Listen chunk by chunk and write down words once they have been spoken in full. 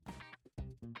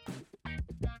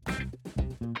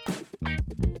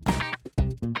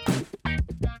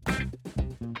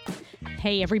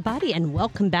Hey everybody, and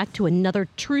welcome back to another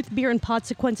Truth, Beer, and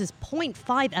Podsequences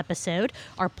 .5 episode.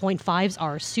 Our .5s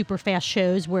are super fast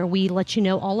shows where we let you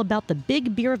know all about the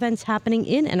big beer events happening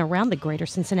in and around the greater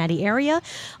Cincinnati area.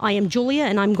 I am Julia,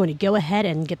 and I'm going to go ahead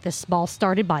and get this ball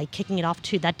started by kicking it off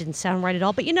to, that didn't sound right at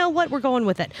all, but you know what, we're going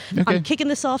with it. Okay. I'm kicking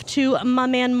this off to my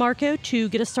man Marco to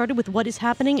get us started with what is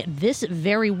happening this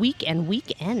very week and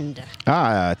weekend.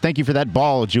 Thank you for that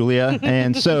ball, Julia.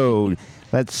 And so,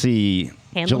 let's see.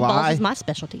 Handling balls is my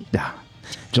specialty.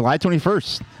 July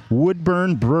 21st,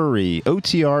 Woodburn Brewery,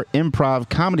 OTR Improv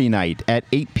Comedy Night at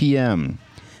 8 p.m.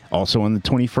 Also on the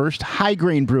 21st, High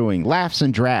Grain Brewing, Laughs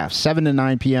and Drafts, 7 to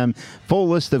 9 p.m. Full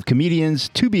list of comedians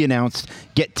to be announced.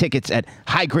 Get tickets at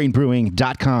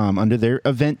highgrainbrewing.com under their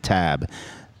event tab.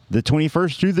 The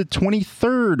 21st through the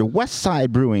 23rd, Westside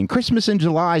Brewing, Christmas in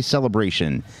July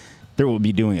celebration. They will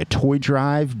be doing a toy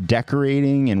drive,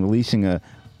 decorating, and releasing a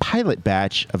pilot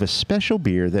batch of a special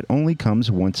beer that only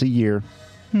comes once a year.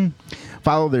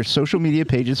 Follow their social media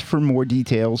pages for more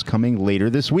details coming later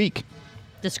this week.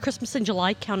 Does Christmas in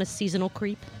July count as seasonal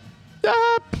creep?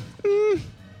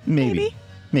 Maybe.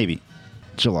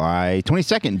 July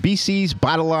 22nd, BC's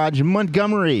Bottle Lodge,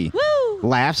 Montgomery. Woo!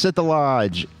 Laughs at the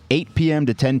Lodge, 8 p.m.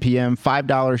 to 10 p.m.,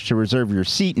 $5 to reserve your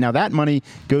seat. Now that money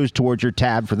goes towards your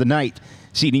tab for the night.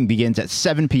 Seating begins at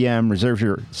 7 p.m. Reserve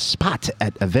your spot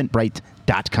at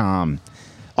eventbrite.com.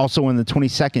 Also on the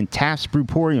 22nd, Taft's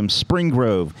Brewporium, Spring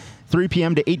Grove, 3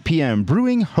 p.m. to 8 p.m.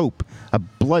 Brewing Hope, a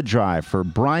blood drive for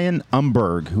Brian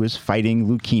Umberg, who is fighting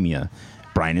leukemia.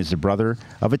 Brian is the brother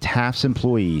of a Taft's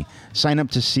employee. Sign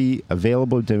up to see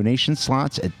available donation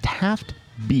slots at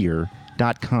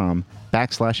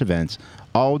taftbeer.com/events.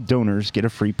 All donors get a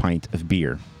free pint of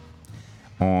beer.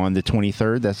 On the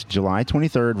 23rd, that's July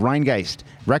 23rd, Rheingeist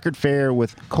Record Fair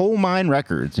with Coal Mine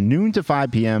Records, noon to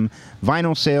 5 p.m.,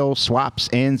 vinyl sale, swaps,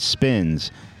 and spins.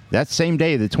 That same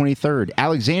day, the 23rd,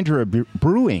 Alexandra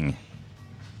Brewing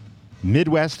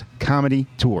Midwest Comedy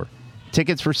Tour.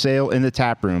 Tickets for sale in the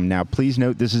tap room. Now, please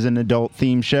note this is an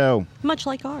adult-themed show. Much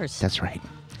like ours. That's right.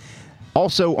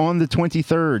 Also on the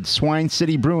 23rd, Swine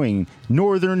City Brewing,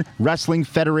 Northern Wrestling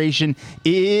Federation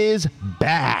is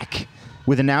back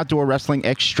with an outdoor wrestling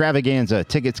extravaganza.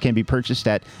 Tickets can be purchased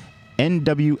at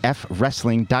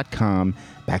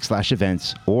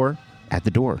nwfwrestling.com/events or at the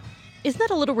door. Isn't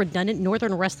that a little redundant?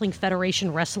 Northern Wrestling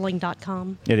Federation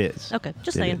Wrestling.com? It is. Okay,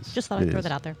 just saying. Just thought I'd throw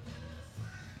that out there.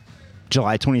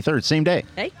 July 23rd, same day.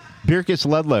 Hey. Birkus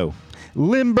Ludlow,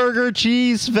 Limburger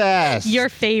Cheese Fest. Your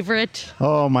favorite.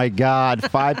 Oh, my God.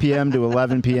 5 p.m. to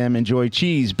 11 p.m. Enjoy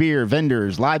cheese, beer,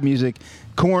 vendors, live music,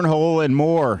 cornhole, and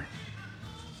more.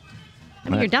 I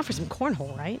mean, you're down for some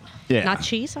cornhole, right? Yeah. Not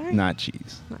cheese, all right? Not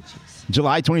cheese. Not cheese.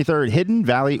 July 23rd, Hidden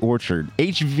Valley Orchard,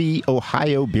 HV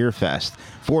Ohio Beer Fest,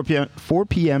 4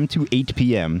 p.m. to 8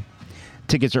 p.m.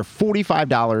 Tickets are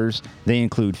 $45. They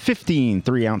include 15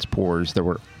 3-ounce pours. There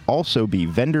will also be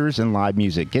vendors and live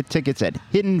music. Get tickets at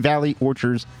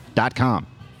hiddenvalleyorchards.com.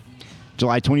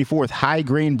 July 24th, High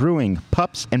Grain Brewing,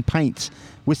 Pups and Pints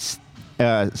with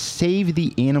Save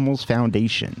the Animals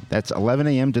Foundation. That's 11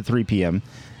 a.m. to 3 p.m.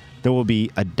 There will be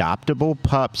adoptable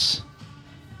pups.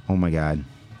 Oh, my God.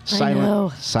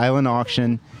 Silent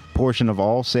auction. Portion of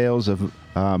all sales of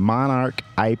Monarch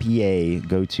IPA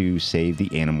go to Save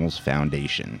the Animals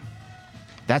Foundation.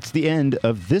 That's the end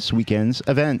of this weekend's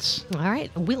events. All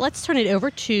right. Let's turn it over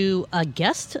to a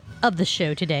guest of the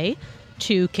show today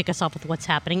to kick us off with what's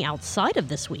happening outside of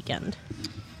this weekend.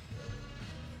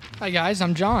 Hi, guys.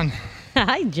 I'm John.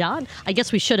 Hi, John. I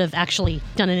guess we should have actually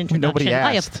done an introduction. Nobody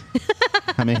asked.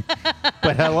 I mean,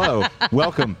 but hello.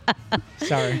 Welcome.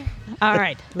 Sorry. All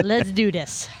right. Let's do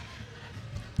this.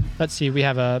 Let's see. We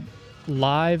have a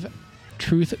live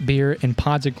Truth, Beer, and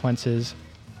Podsequences,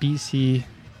 BC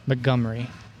Montgomery.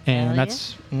 And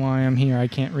that's why I'm here. I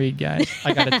can't read, guys.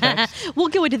 I got a text. We'll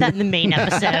go into that in the main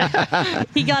episode.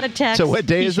 He got a text. So what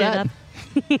day is that?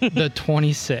 The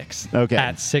 26th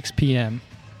at 6 p.m.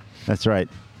 That's right.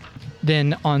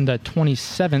 Then on the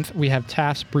 27th, we have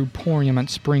Taft's Brewporium at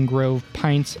Spring Grove,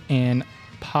 pints and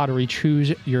pottery.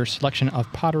 Choose your selection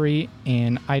of pottery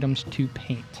and items to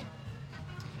paint.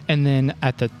 And then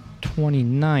at the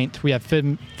 29th, we have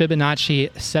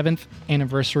Fibonacci 7th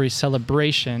Anniversary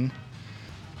Celebration.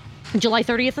 July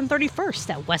 30th and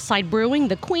 31st at Westside Brewing,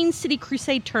 the Queen City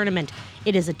Crusade Tournament.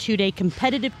 It is a 2-day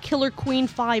competitive Killer Queen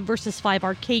 5 vs. 5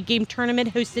 arcade game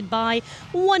tournament hosted by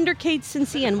Wondercade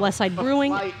Cincy and Westside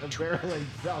Brewing.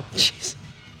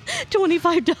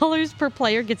 $25 per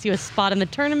player gets you a spot in the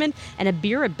tournament and a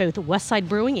beer at both Westside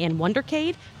Brewing and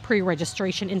Wondercade.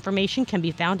 Pre-registration information can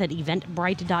be found at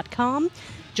eventbrite.com.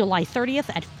 July 30th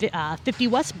at 50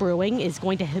 West Brewing is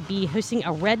going to be hosting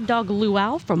a Red Dog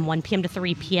Luau from 1 p.m. to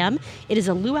 3 p.m. It is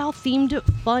a luau-themed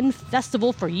fun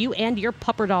festival for you and your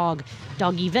pupper dog.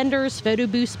 Doggy vendors, photo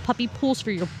booths, puppy pools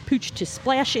for your pooch to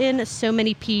splash in, so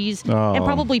many peas, and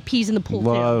probably peas in the pool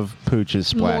Love pooches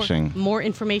splashing. More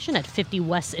information at 50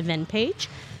 West event page.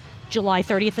 July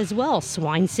 30th as well,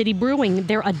 Swine City Brewing.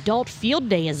 Their Adult Field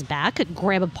Day is back.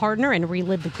 Grab a partner and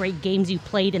relive the great games you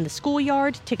played in the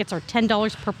schoolyard. Tickets are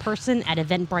 $10 per person at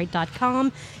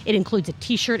eventbrite.com. It includes a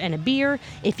t-shirt and a beer.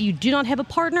 If you do not have a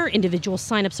partner, individual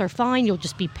signups are fine. You'll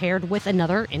just be paired with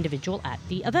another individual at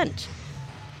the event.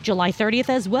 July 30th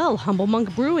as well, Humble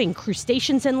Monk Brewing,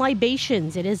 Crustaceans and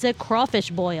Libations. It is a crawfish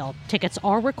boil. Tickets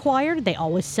are required. They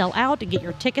always sell out. Get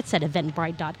your tickets at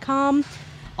eventbrite.com.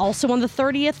 Also on the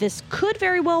 30th, this could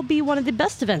very well be one of the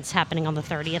best events happening on the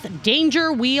 30th.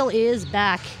 Danger Wheel is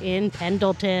back in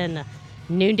Pendleton.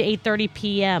 Noon to 8:30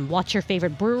 p.m. Watch your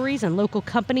favorite breweries and local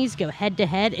companies go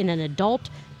head-to-head in an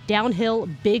adult downhill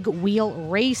big wheel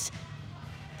race.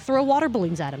 Throw water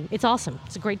balloons at them. It's awesome.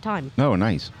 It's a great time. Oh,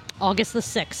 nice. August the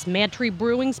 6th, Mad Tree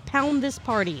Brewing's Pound This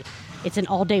Party. It's an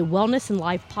all-day wellness and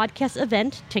live podcast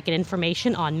event. Ticket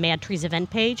information on Mad Tree's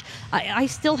event page. I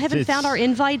still haven't found our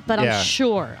invite, but yeah. I'm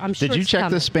sure Did you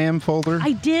check the spam folder?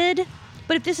 I did,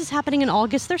 but if this is happening in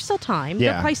August, there's still time.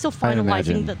 Yeah, They're probably still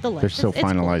finalizing the list. They're still It's cool.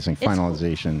 finalizing, It's cool.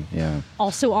 finalization, yeah.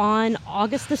 Also on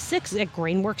August the 6th at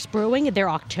Grainworks Brewing, their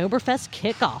Oktoberfest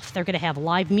kickoff. They're going to have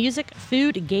live music,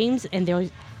 food, games, and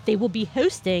they will be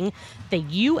hosting the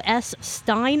U.S.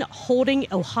 Stein Holding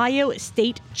Ohio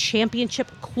State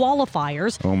Championship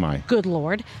qualifiers. Oh, my. Good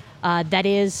Lord. That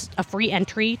is a free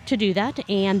entry to do that,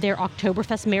 and their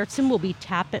Oktoberfest Märzen will be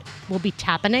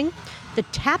tappening. The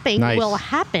tapping Nice. will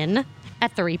happen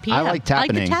at 3 p.m. I like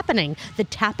tapping. the tapping. The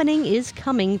tapping is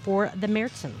coming for the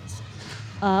Märzens.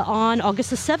 On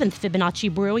August the 7th,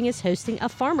 Fibonacci Brewing is hosting a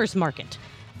farmer's market.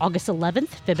 August 11th,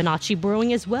 Fibonacci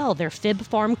Brewing as well. Their Fib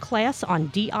Farm class on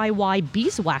DIY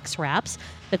beeswax wraps.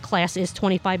 The class is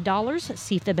 $25.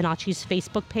 See Fibonacci's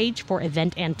Facebook page for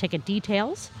event and ticket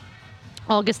details.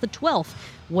 August the 12th,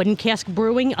 Wooden Cask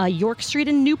Brewing, York Street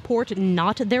in Newport,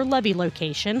 not their Levy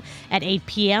location. At 8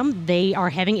 p.m., they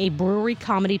are having a brewery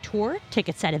comedy tour.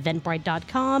 Tickets at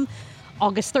eventbrite.com.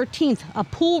 August 13th, a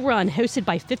pool run hosted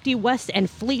by 50 West and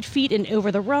Fleet Feet in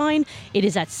Over the Rhine. It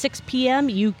is at 6 p.m.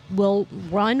 You will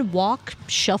run, walk,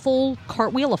 shuffle,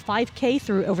 cartwheel a 5K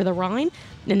through Over the Rhine.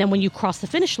 And then when you cross the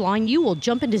finish line, you will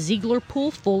jump into Ziegler Pool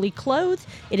fully clothed.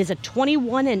 It is a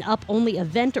 21 and up only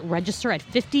event. Register at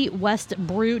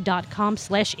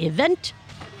 50westbrew.com/event.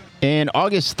 And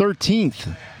August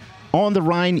 13th, On the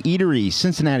Rhine Eatery,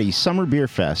 Cincinnati Summer Beer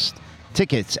Fest.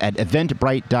 Tickets at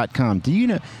eventbrite.com. Do you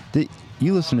know...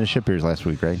 You listened to Ship Beers last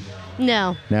week, right?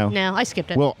 No, I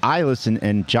skipped it. Well, I listened,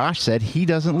 and Josh said he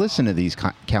doesn't listen to these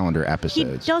calendar He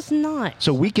episodes. does not.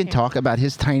 So we can talk about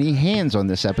his tiny hands on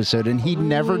this episode, and he'd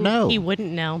never know. He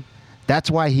wouldn't know.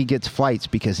 That's why he gets flights,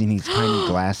 because he needs tiny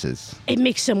glasses. It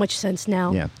makes so much sense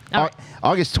now. Yeah. All right.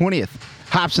 August 20th,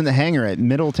 Hops in the Hangar at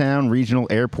Middletown Regional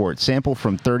Airport. Sample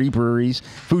from 30 breweries,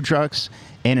 food trucks,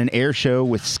 and an air show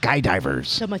with skydivers.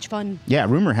 So much fun. Yeah,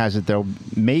 rumor has it there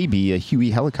may be a Huey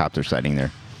helicopter sighting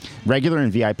there. Regular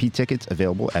and VIP tickets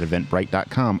available at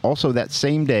eventbrite.com. Also that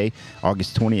same day,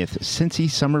 August 20th, Cincy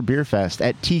Summer Beer Fest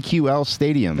at TQL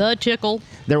Stadium. The Tickle.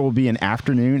 There will be an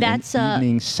afternoon That's, and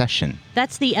evening session.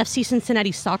 That's the FC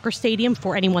Cincinnati Soccer Stadium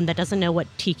for anyone that doesn't know what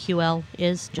TQL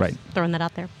is. Just Right. throwing that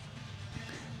out there.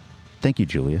 Thank you,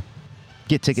 Julia.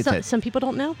 Get tickets at... Some people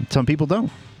don't know. Some people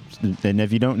don't. And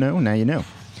if you don't know, now you know.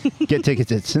 Get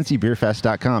tickets at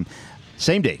cincybeerfest.com.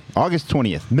 Same day, August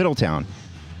 20th, Middletown.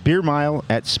 Beer Mile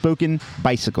at Spoken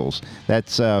Bicycles.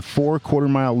 That's 4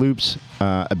 quarter-mile loops,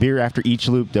 a beer after each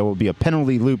loop. There will be a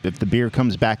penalty loop if the beer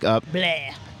comes back up.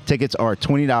 Blah. Tickets are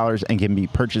 $20 and can be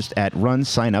purchased at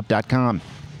runsignup.com.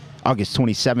 August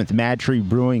 27th, Mad Tree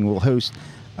Brewing will host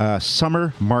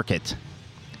Summer Market.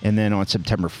 And then on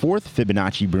September 4th,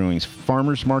 Fibonacci Brewing's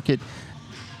Farmers Market.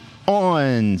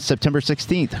 On September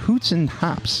 16th, Hoots and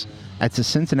Hops at the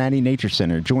Cincinnati Nature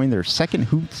Center. Join their second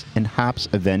Hoots and Hops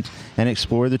event and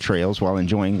explore the trails while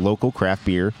enjoying local craft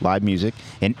beer, live music,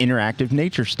 and interactive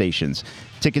nature stations.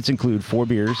 Tickets include 4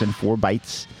 beers and 4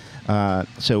 bites.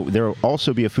 So there will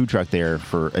also be a food truck there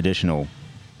for additional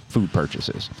food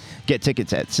purchases. Get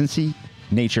tickets at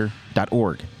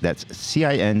cincynature.org. That's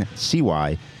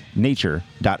CINCY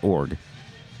nature.org.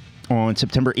 On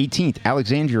September 18th,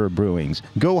 Alexandria Brewing's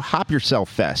Go Hop Yourself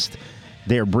Fest.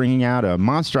 They are bringing out a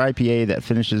monster IPA that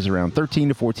finishes around 13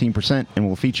 to 14% and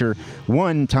will feature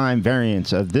one-time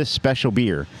variants of this special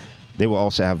beer. They will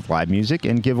also have live music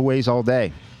and giveaways all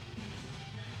day.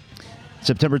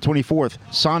 September 24th,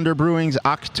 Sonder Brewing's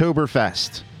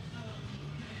Oktoberfest.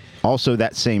 Also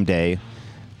that same day,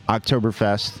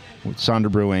 Oktoberfest with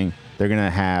Sonder Brewing, they're going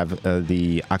to have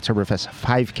the Oktoberfest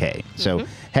 5K. So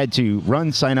head to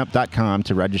runsignup.com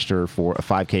to register for a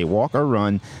 5K walk or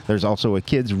run. There's also a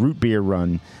kids' root beer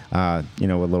run, a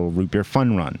little root beer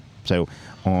fun run. So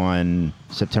on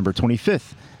September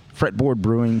 25th, Fretboard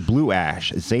Brewing Blue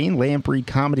Ash Zane Lamprey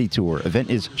Comedy Tour.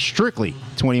 Event is strictly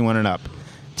 21 and up.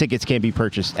 Tickets can be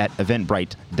purchased at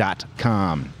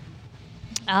eventbrite.com.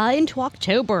 Into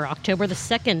October the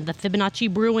 2nd, the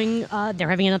Fibonacci Brewing, they're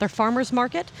having another farmers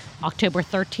market. October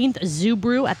 13th, Zoo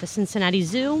Brew at the Cincinnati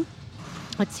Zoo.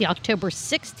 Let's see, October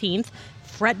 16th,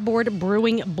 Fretboard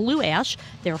Brewing Blue Ash,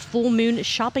 their Full Moon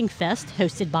Shopping Fest,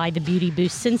 hosted by the Beauty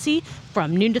Boost Cincy.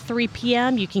 From noon to 3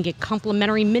 p.m., you can get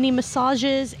complimentary mini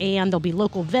massages, and there'll be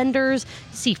local vendors.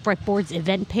 See Fretboard's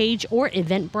event page or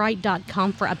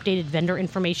eventbrite.com for updated vendor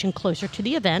information closer to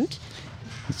the event.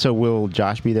 So will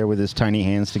Josh be there with his tiny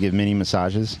hands to give mini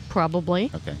massages? Probably.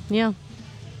 Okay. Yeah.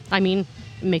 I mean,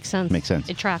 it makes sense. Makes sense.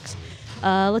 It tracks.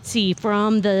 Let's see,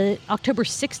 from the October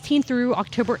 16th through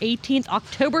October 18th,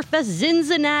 Oktoberfest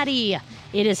Cincinnati.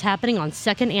 It is happening on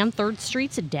 2nd and 3rd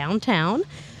Streets downtown.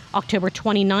 October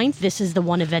 29th, this is the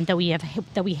one event that we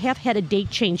have had a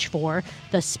date change for,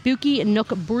 the Spooky Nook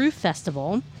Brew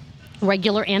Festival.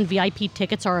 Regular and VIP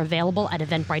tickets are available at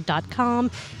eventbrite.com.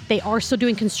 They are still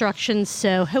doing construction,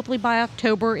 so hopefully by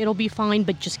October it'll be fine,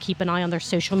 but just keep an eye on their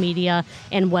social media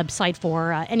and website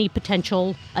for any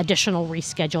potential additional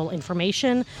reschedule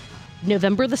information.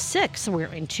 November the 6th, we're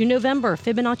into November.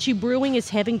 Fibonacci Brewing is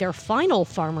having their final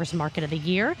farmers market of the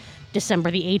year.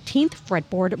 December the 18th,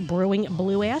 Fretboard Brewing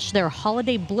Blue Ash, their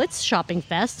Holiday Blitz Shopping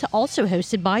Fest, also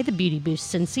hosted by the Beauty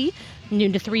Boost Cincy.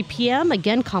 Noon to 3 p.m.,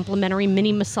 again, complimentary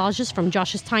mini massages from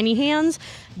Josh's Tiny Hands.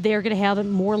 They're going to have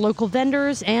more local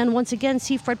vendors. And once again,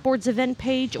 see Fretboard's event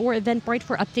page or Eventbrite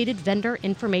for updated vendor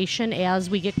information as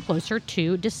we get closer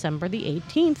to December the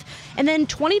 18th. And then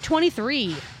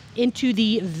 2023, into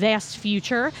the vast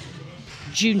future.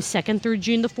 June 2nd through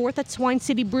June the 4th at Swine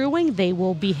City Brewing, they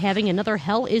will be having another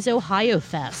Hell is Ohio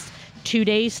Fest. 2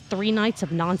 days, 3 nights of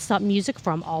nonstop music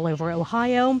from all over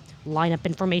Ohio. Lineup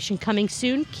information coming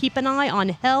soon. Keep an eye on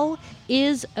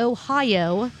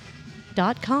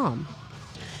hellisohio.com.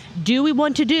 Do we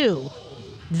want to do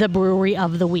the Brewery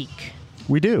of the Week?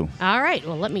 We do. All right.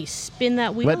 Well, let me spin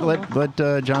that wheel. Let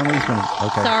John Leesman.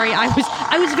 Okay. Sorry, I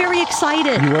was very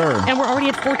excited. You were. And we're already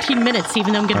at 14 minutes,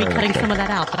 even though I'm going to be cutting okay. some of that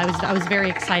out. But I was very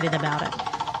excited about it.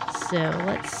 So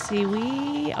let's see.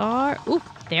 We are. Ooh,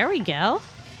 there we go.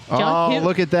 John,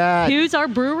 look at that. Who's our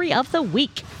Brewery of the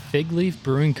Week? Fig Leaf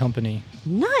Brewing Company.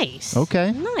 Nice.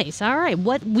 Okay. Nice. All right.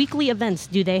 What weekly events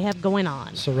do they have going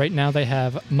on? So right now they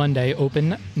have Monday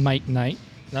open mic night.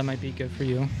 That might be good for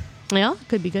you. Yeah,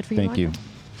 could be good for you. Thank you.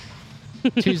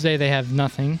 Tuesday they have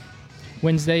nothing.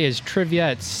 Wednesday is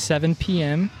trivia at 7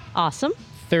 p.m. Awesome.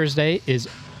 Thursday is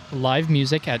live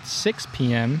music at 6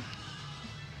 p.m.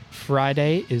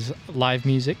 Friday is live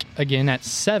music again at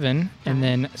 7, and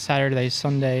then Saturday,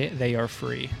 Sunday they are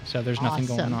free. So there's nothing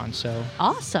Awesome. going on. So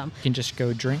Awesome. you can just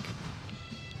go drink.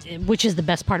 Which is the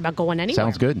best part about going anywhere.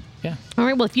 Sounds good. Yeah. All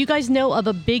right, well, if you guys know of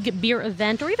a big beer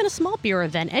event or even a small beer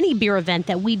event, any beer event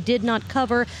that we did not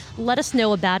cover, let us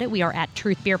know about it. We are at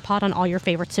Truth Beer Pod on all your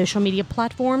favorite social media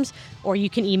platforms, or you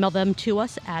can email them to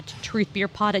us at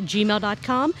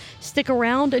truthbeerpod@gmail.com. Stick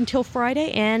around until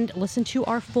Friday and listen to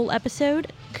our full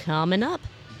episode coming up.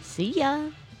 See ya.